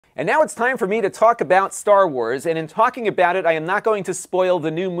And now it's time for me to talk about Star Wars, and in talking about it, I am not going to spoil the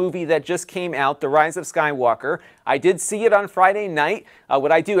new movie that just came out, The Rise of Skywalker. I did see it on Friday night.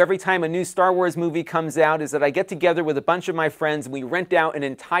 What I do every time a new Star Wars movie comes out is that I get together with a bunch of my friends and we rent out an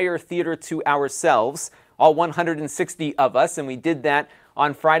entire theater to ourselves, all 160 of us, and we did that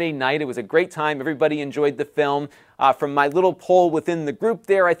on Friday night. It was a great time. Everybody enjoyed the film. From my little poll within the group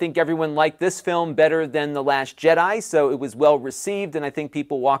there, I think everyone liked this film better than The Last Jedi, so it was well received, and I think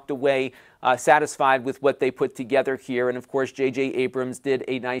people walked away satisfied with what they put together here. And of course, J.J. Abrams did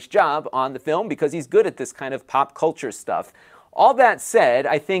a nice job on the film because he's good at this kind of pop culture stuff. All that said,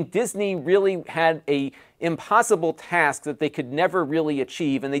 I think Disney really had an impossible task that they could never really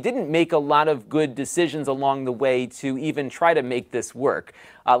achieve, and they didn't make a lot of good decisions along the way to even try to make this work.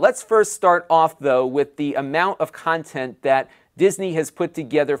 Let's first start off, though, with the amount of content that Disney has put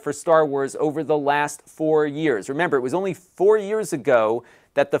together for Star Wars over the last 4 years. Remember, it was only 4 years ago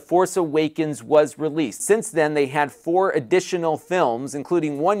that The Force Awakens was released. Since then, they had 4 additional films,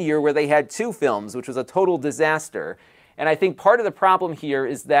 including 1 year where they had 2 films, which was a total disaster. And I think part of the problem here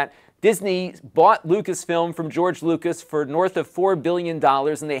is that Disney bought Lucasfilm from George Lucas for north of $4 billion,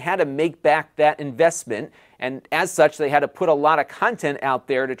 and they had to make back that investment. And as such, they had to put a lot of content out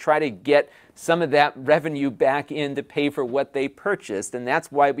there to try to get some of that revenue back in to pay for what they purchased. And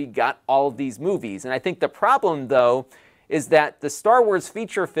that's why we got all of these movies. And I think the problem, though, is that the Star Wars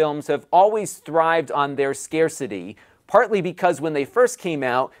feature films have always thrived on their scarcity, partly because when they first came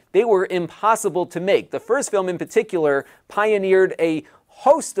out, they were impossible to make. The first film in particular pioneered a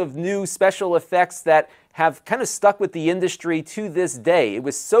host of new special effects that have kind of stuck with the industry to this day. It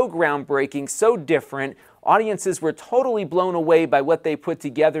was so groundbreaking, so different. Audiences were totally blown away by what they put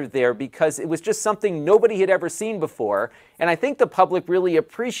together there because it was just something nobody had ever seen before. And I think the public really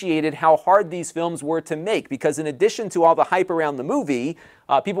appreciated how hard these films were to make because in addition to all the hype around the movie,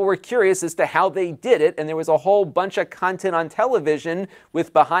 people were curious as to how they did it, and there was a whole bunch of content on television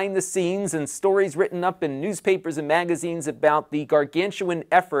with behind the scenes and stories written up in newspapers and magazines about the gargantuan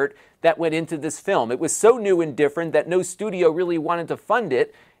effort that went into this film. It was so new and different that no studio really wanted to fund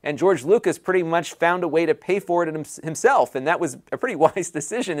it, and George Lucas pretty much found a way to pay for it himself, and that was a pretty wise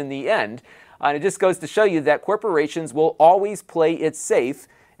decision in the end. And it just goes to show you that corporations will always play it safe,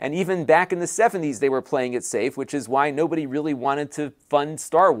 and even back in the 70s they were playing it safe, which is why nobody really wanted to fund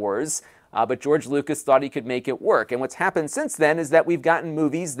Star Wars, but George Lucas thought he could make it work. And what's happened since then is that we've gotten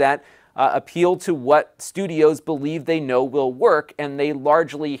movies that appeal to what studios believe they know will work, and they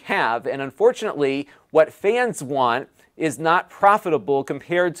largely have. And unfortunately, what fans want is not profitable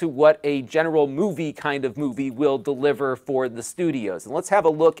compared to what a general movie kind of movie will deliver for the studios. And let's have a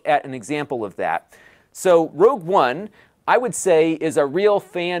look at an example of that. So Rogue One, I would say, is a real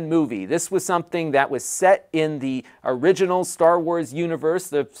fan movie. This was something that was set in the original Star Wars universe,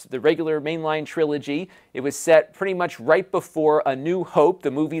 the regular mainline trilogy. It was set pretty much right before A New Hope,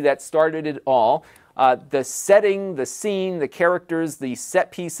 the movie that started it all. The setting, the scene, the characters, the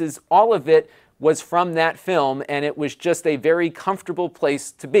set pieces, all of it was from that film, and it was just a very comfortable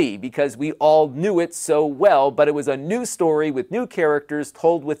place to be because we all knew it so well, but it was a new story with new characters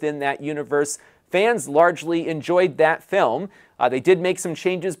told within that universe. Fans largely enjoyed that film. They did make some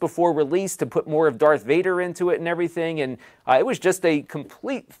changes before release to put more of Darth Vader into it and everything, and it was just a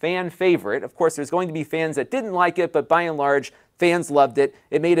complete fan favorite. Of course, there's going to be fans that didn't like it, but by and large, fans loved it.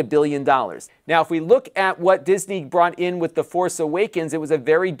 It made $1 billion. Now, if we look at what Disney brought in with The Force Awakens, it was a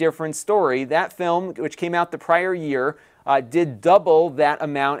very different story. That film, which came out the prior year, did double that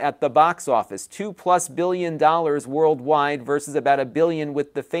amount at the box office, $2+ billion worldwide versus about $1 billion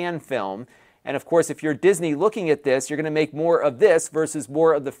with the fan film. And of course, if you're Disney looking at this, you're going to make more of this versus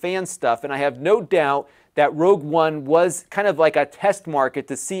more of the fan stuff. And I have no doubt that Rogue One was kind of like a test market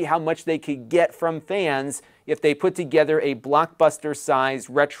to see how much they could get from fans if they put together a blockbuster-sized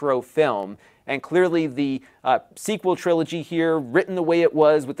retro film. And clearly the sequel trilogy here, written the way it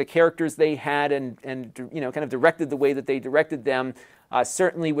was with the characters they had and you know, kind of directed the way that they directed them,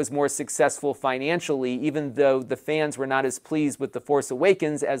 certainly was more successful financially, even though the fans were not as pleased with The Force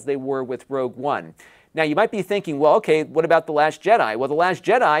Awakens as they were with Rogue One. Now, you might be thinking, well, okay, what about The Last Jedi? Well, The Last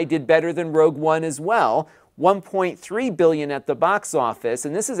Jedi did better than Rogue One as well, $1.3 billion at the box office,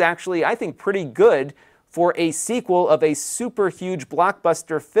 and this is actually, I think, pretty good for a sequel of a super huge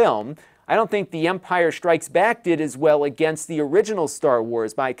blockbuster film. I don't think The Empire Strikes Back did as well against the original Star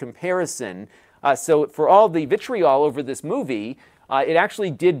Wars by comparison. So for all the vitriol over this movie, it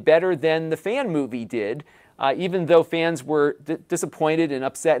actually did better than the fan movie did, even though fans were disappointed and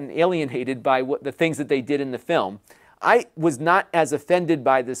upset and alienated by the things that they did in the film. I was not as offended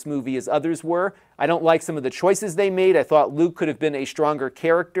by this movie as others were. I don't like some of the choices they made. I thought Luke could have been a stronger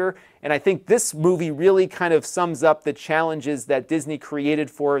character. And I think this movie really kind of sums up the challenges that Disney created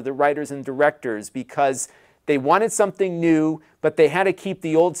for the writers and directors, because they wanted something new, but they had to keep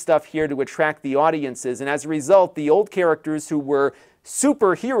the old stuff here to attract the audiences. And as a result, the old characters who were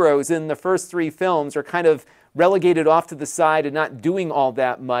superheroes in the first 3 films are kind of relegated off to the side and not doing all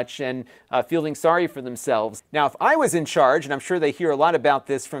that much and feeling sorry for themselves. Now, if I was in charge, and I'm sure they hear a lot about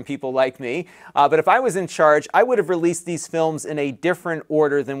this from people like me, but if I was in charge, I would have released these films in a different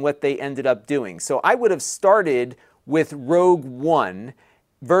order than what they ended up doing. So I would have started with Rogue One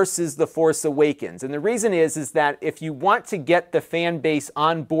versus The Force Awakens. And the reason is that if you want to get the fan base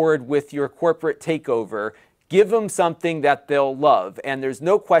on board with your corporate takeover, give them something that they'll love. And there's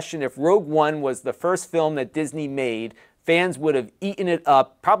no question, if Rogue One was the first film that Disney made, fans would have eaten it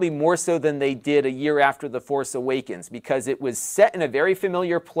up, probably more so than they did a year after The Force Awakens, because it was set in a very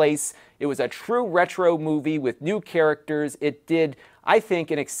familiar place. It was a true retro movie with new characters. It did, I think,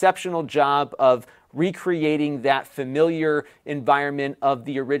 an exceptional job of recreating that familiar environment of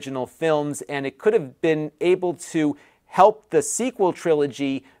the original films, and it could have been able to help the sequel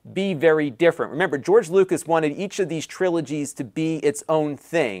trilogy be very different. Remember, George Lucas wanted each of these trilogies to be its own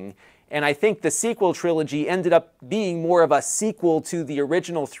thing, and I think the sequel trilogy ended up being more of a sequel to the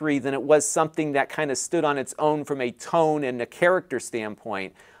original 3 than it was something that kind of stood on its own from a tone and a character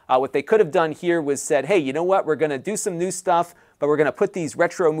standpoint. What they could have done here was said, hey, you know what, we're going to do some new stuff, but we're going to put these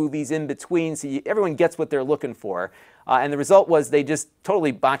retro movies in between so everyone gets what they're looking for. And the result was they just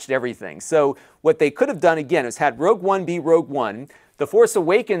totally botched everything. So what they could have done, again, is had Rogue One be Rogue One. The Force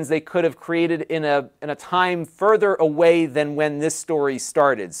Awakens they could have created in a time further away than when this story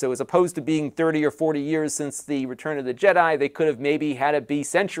started. So as opposed to being 30 or 40 years since the Return of the Jedi, they could have maybe had it be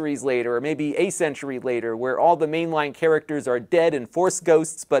centuries later, or maybe a century later, where all the mainline characters are dead and Force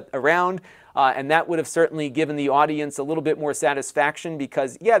ghosts but around. And that would have certainly given the audience a little bit more satisfaction,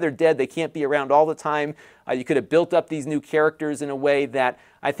 because, yeah, they're dead. They can't be around all the time. You could have built up these new characters in a way that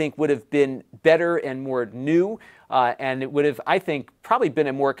I think would have been better and more new. And it would have, I think, probably been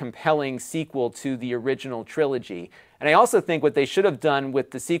a more compelling sequel to the original trilogy. And I also think what they should have done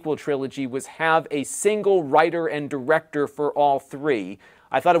with the sequel trilogy was have a single writer and director for all 3.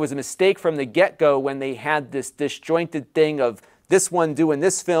 I thought it was a mistake from the get-go when they had this disjointed thing of this one doing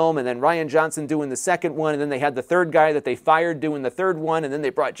this film, and then Rian Johnson doing the second one, and then they had the third guy that they fired doing the third one, and then they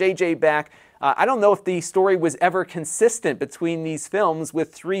brought JJ back. I don't know if the story was ever consistent between these films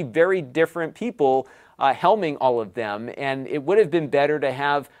with 3 very different people helming all of them, and it would have been better to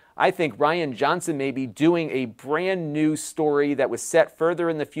have, I think, Rian Johnson maybe doing a brand new story that was set further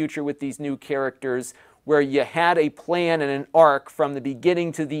in the future with these new characters, where you had a plan and an arc from the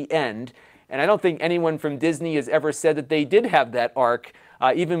beginning to the end. And I don't think anyone from Disney has ever said that they did have that arc,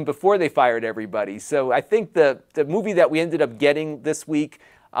 even before they fired everybody. So I think the movie that we ended up getting this week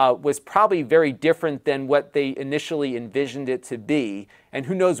was probably very different than what they initially envisioned it to be. And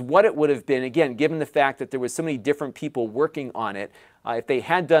who knows what it would have been, again, given the fact that there was so many different people working on it. If they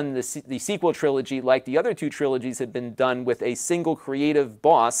had done the sequel trilogy like the other 2 trilogies had been done with a single creative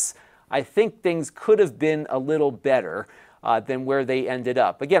boss, I think things could have been a little better than where they ended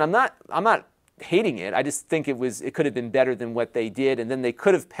up. Again, I'm not hating it. I just think it could have been better than what they did, and then they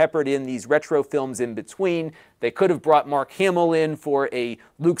could have peppered in these retro films in between. They could have brought Mark Hamill in for a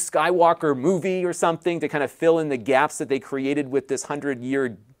Luke Skywalker movie or something to kind of fill in the gaps that they created with this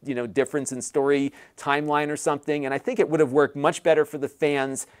 100-year difference in story timeline or something. And I think it would have worked much better for the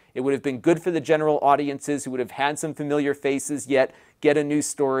fans. It would have been good for the general audiences who would have had some familiar faces, yet get a new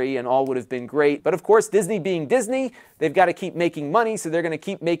story, and all would have been great. But of course, Disney being Disney, they've got to keep making money, so they're going to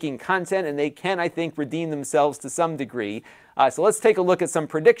keep making content, and they can, I think, redeem themselves to some degree. So let's take a look at some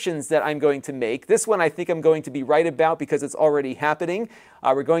predictions that I'm going to make. This one I think I'm going to be right about because it's already happening.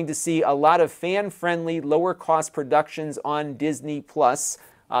 We're going to see a lot of fan-friendly, lower-cost productions on Disney+.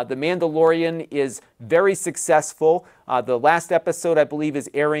 The Mandalorian is very successful. The last episode, I believe, is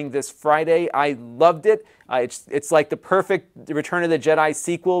airing this Friday. I loved it. It's like the perfect Return of the Jedi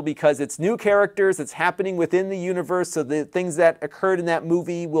sequel because it's new characters, it's happening within the universe, so the things that occurred in that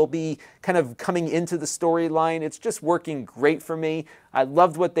movie will be kind of coming into the storyline. It's just working great for me. I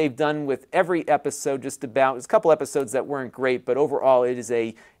loved what they've done with every episode just about. There's a couple episodes that weren't great, but overall it is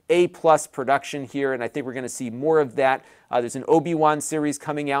A-plus production here, and I think we're going to see more of that. There's an Obi-Wan series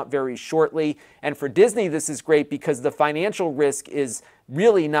coming out very shortly. And for Disney, this is great because the financial risk is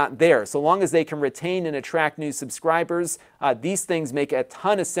really not there. So long as they can retain and attract new subscribers, these things make a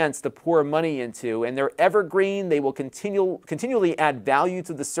ton of sense to pour money into. And they're evergreen. They will continually add value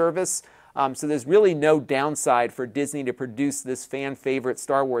to the service. So there's really no downside for Disney to produce this fan favorite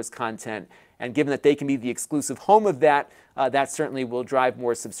Star Wars content. And given that they can be the exclusive home of that, that certainly will drive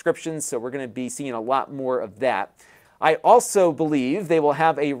more subscriptions. So we're going to be seeing a lot more of that. I also believe they will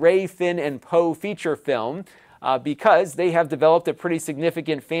have a Rey, Finn, and Poe feature film because they have developed a pretty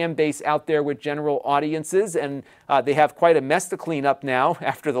significant fan base out there with general audiences, and they have quite a mess to clean up now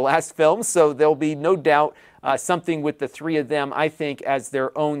after the last film. So there'll be no doubt something with the three of them, I think, as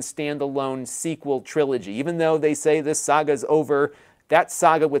their own standalone sequel trilogy. Even though they say this saga's over, that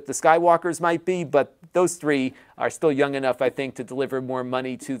saga with the Skywalkers might be, but those three are still young enough, I think, to deliver more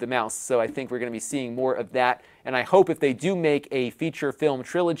money to the mouse. So I think we're going to be seeing more of that. And I hope if they do make a feature film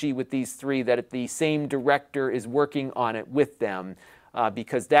trilogy with these three, that the same director is working on it with them,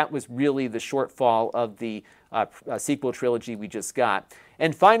 because that was really the shortfall of the sequel trilogy we just got.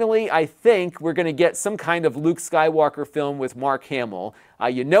 And finally, I think we're going to get some kind of Luke Skywalker film with Mark Hamill.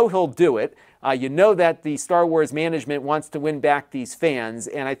 You know he'll do it. You know that the Star Wars management wants to win back these fans,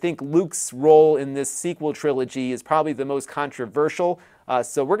 and I think Luke's role in this sequel trilogy is probably the most controversial.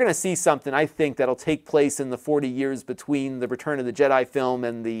 So we're going to see something, I think, that'll take place in the 40 years between the Return of the Jedi film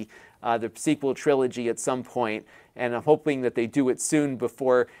and the sequel trilogy at some point. And I'm hoping that they do it soon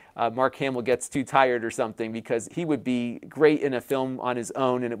before Mark Hamill gets too tired or something, because he would be great in a film on his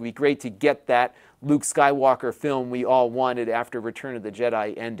own, and it would be great to get that Luke Skywalker film we all wanted after Return of the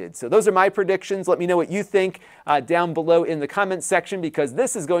Jedi ended. So those are my predictions. Let me know what you think down below in the comments section, because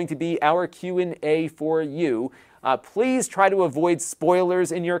this is going to be our Q&A for you. Please try to avoid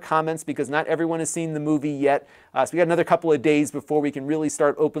spoilers in your comments, because not everyone has seen the movie yet. So we got another couple of days before we can really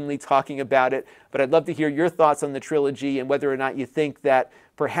start openly talking about it. But I'd love to hear your thoughts on the trilogy and whether or not you think that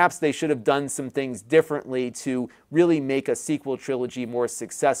perhaps they should have done some things differently to really make a sequel trilogy more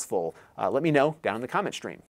successful. Let me know down in the comment stream.